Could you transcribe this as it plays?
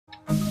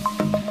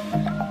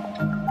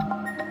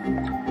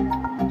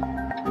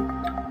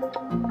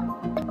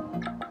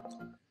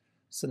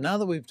So now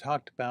that we've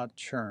talked about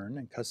churn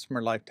and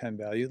customer lifetime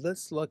value,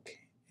 let's look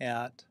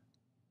at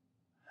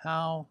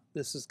how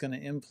this is going to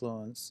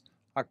influence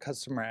our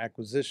customer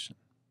acquisition.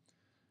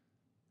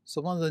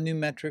 So one of the new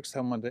metrics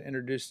I want to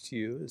introduce to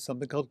you is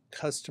something called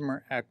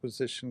customer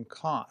acquisition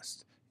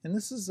cost. And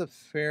this is a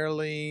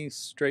fairly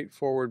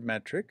straightforward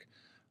metric.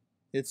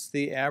 It's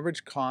the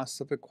average cost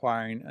of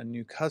acquiring a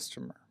new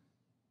customer.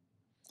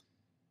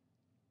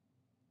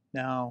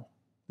 Now,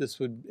 this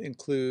would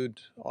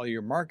include all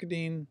your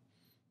marketing,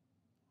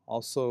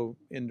 also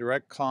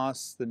indirect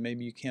costs that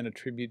maybe you can't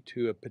attribute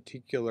to a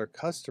particular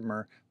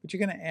customer, but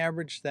you're going to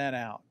average that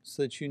out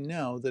so that you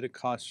know that it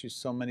costs you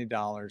so many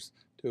dollars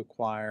to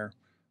acquire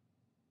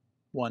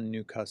one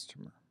new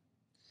customer.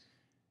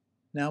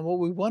 Now what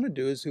we want to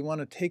do is we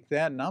want to take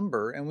that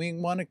number and we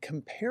want to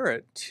compare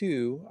it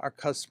to our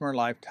customer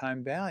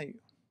lifetime value.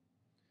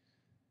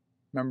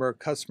 Remember,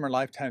 customer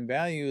lifetime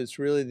value is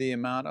really the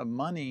amount of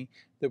money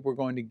that we're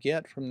going to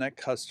get from that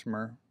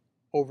customer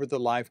over the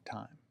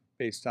lifetime,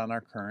 based on our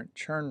current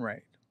churn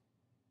rate.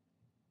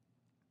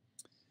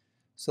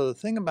 So the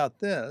thing about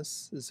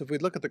this is if we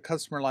look at the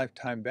customer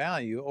lifetime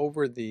value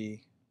over the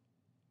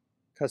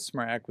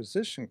customer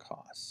acquisition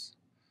costs,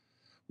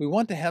 we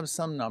want to have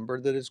some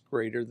number that is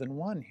greater than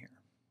 1 here.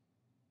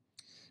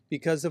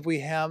 Because if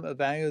we have a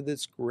value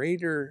that's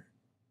greater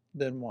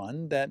than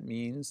 1, that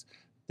means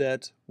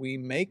that we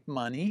make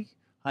money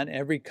on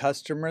every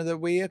customer that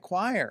we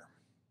acquire.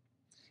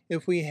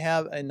 If we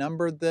have a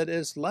number that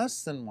is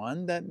less than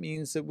 1, that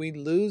means that we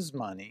lose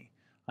money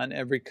on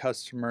every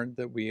customer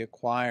that we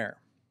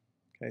acquire.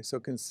 Okay, so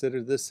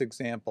consider this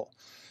example.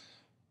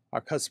 Our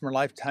customer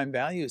lifetime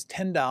value is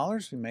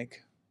 $10. We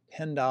make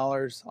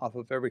 $10 off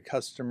of every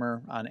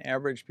customer on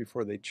average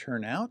before they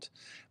churn out,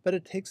 but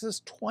it takes us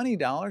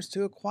 $20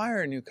 to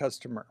acquire a new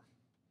customer.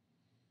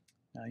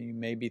 Now you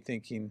may be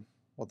thinking,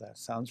 well, that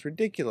sounds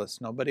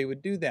ridiculous. Nobody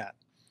would do that.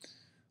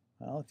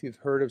 Well, if you've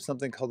heard of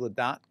something called the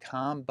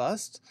dot-com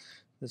bust,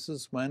 this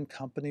is when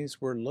companies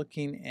were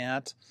looking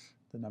at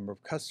the number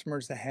of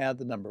customers they had,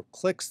 the number of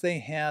clicks they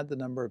had, the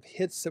number of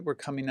hits that were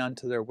coming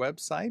onto their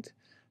website.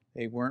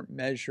 They weren't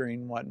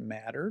measuring what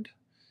mattered.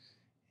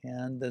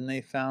 And then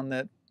they found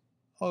that,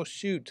 oh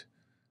shoot,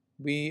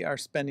 we are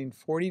spending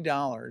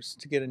 $40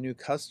 to get a new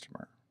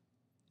customer.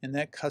 And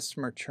that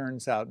customer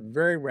churns out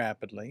very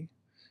rapidly,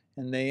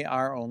 and they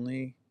are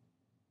only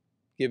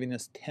giving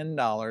us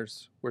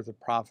 $10 worth of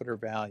profit or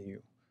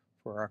value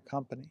for our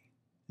company.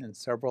 And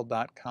several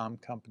dot-com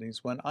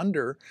companies went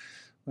under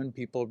when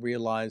people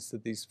realized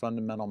that these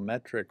fundamental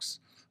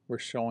metrics were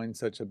showing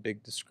such a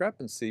big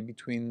discrepancy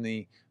between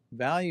the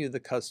value of the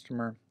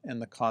customer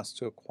and the cost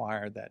to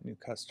acquire that new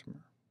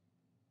customer.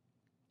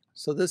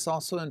 So this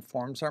also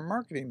informs our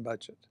marketing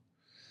budget.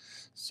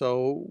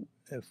 So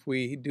if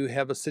we do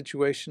have a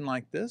situation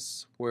like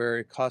this where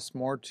it costs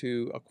more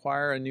to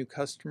acquire a new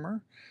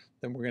customer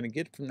than we're going to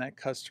get from that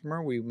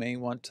customer, we may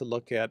want to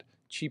look at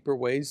cheaper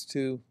ways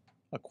to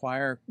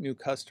acquire new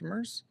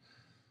customers.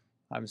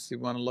 Obviously,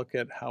 we want to look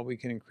at how we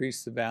can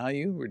increase the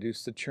value,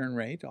 reduce the churn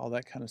rate, all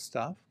that kind of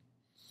stuff.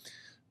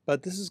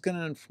 But this is going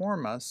to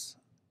inform us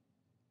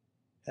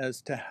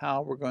as to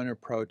how we're going to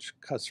approach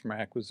customer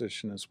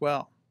acquisition as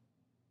well.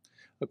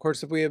 Of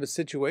course, if we have a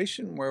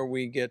situation where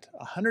we get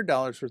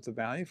 $100 worth of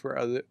value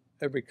for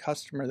every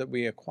customer that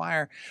we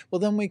acquire, well,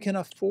 then we can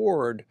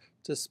afford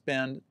to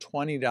spend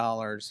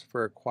 $20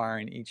 for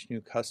acquiring each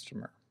new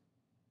customer.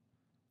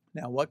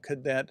 Now, what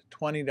could that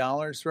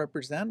 $20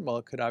 represent? Well,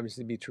 it could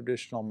obviously be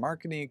traditional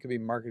marketing. It could be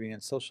marketing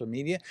in social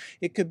media.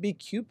 It could be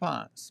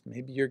coupons.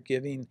 Maybe you're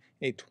giving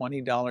a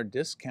 $20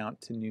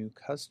 discount to new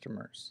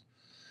customers.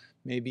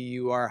 Maybe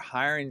you are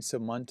hiring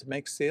someone to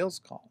make sales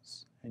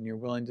calls, and you're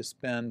willing to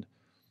spend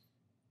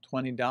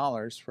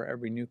 $20 for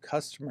every new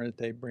customer that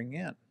they bring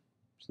in.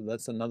 So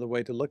that's another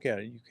way to look at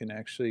it. You can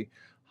actually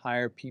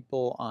hire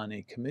people on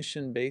a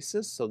commission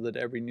basis so that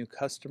every new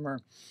customer,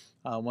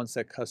 once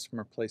that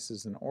customer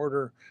places an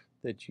order,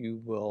 that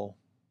you will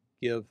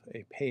give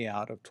a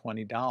payout of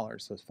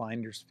 $20, a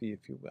finder's fee,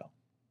 if you will.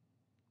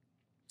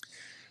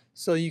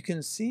 So you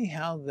can see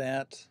how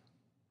that,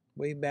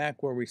 way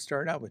back where we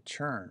start out with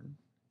churn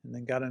and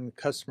then got into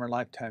customer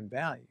lifetime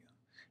value,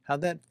 how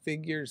that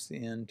figures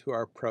into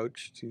our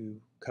approach to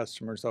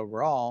customers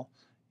overall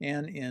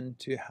and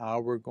into how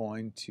we're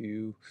going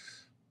to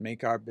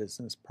make our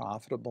business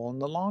profitable in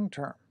the long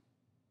term.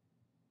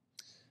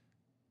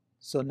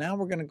 So now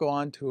we're going to go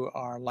on to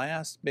our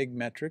last big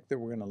metric that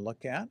we're going to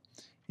look at,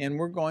 and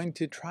we're going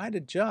to try to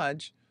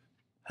judge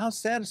how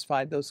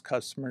satisfied those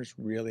customers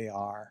really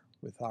are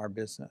with our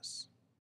business.